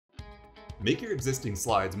Make your existing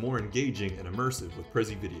slides more engaging and immersive with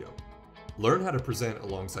Prezi Video. Learn how to present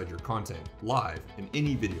alongside your content live in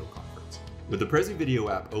any video conference. With the Prezi Video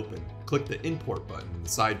app open, click the Import button in the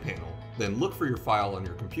side panel, then look for your file on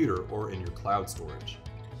your computer or in your cloud storage.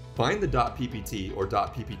 Find the .ppt or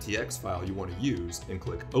 .pptx file you want to use and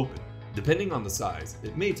click Open. Depending on the size,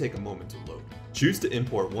 it may take a moment to load. Choose to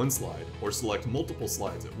import one slide or select multiple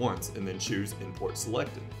slides at once and then choose Import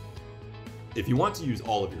Selected. If you want to use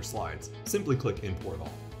all of your slides, simply click Import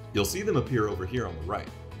All. You'll see them appear over here on the right.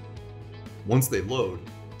 Once they load,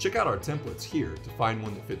 check out our templates here to find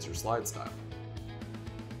one that fits your slide style.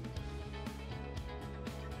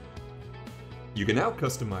 You can now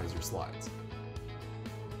customize your slides.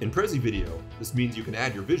 In Prezi Video, this means you can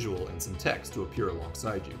add your visual and some text to appear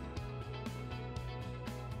alongside you.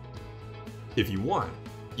 If you want,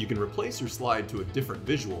 you can replace your slide to a different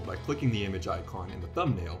visual by clicking the image icon in the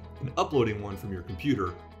thumbnail and uploading one from your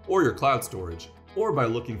computer or your cloud storage, or by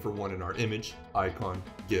looking for one in our image, icon,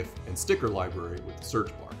 GIF, and sticker library with the search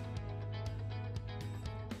bar.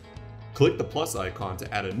 Click the plus icon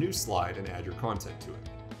to add a new slide and add your content to it.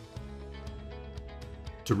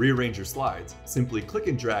 To rearrange your slides, simply click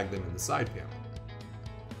and drag them in the side panel.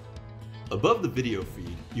 Above the video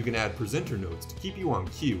feed, you can add presenter notes to keep you on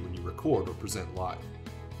cue when you record or present live.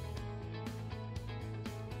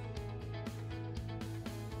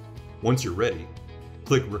 Once you're ready,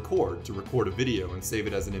 click Record to record a video and save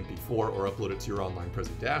it as an MP4 or upload it to your online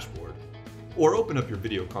Prezi dashboard, or open up your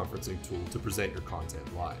video conferencing tool to present your content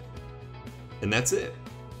live. And that's it!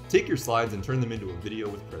 Take your slides and turn them into a video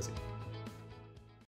with Prezi.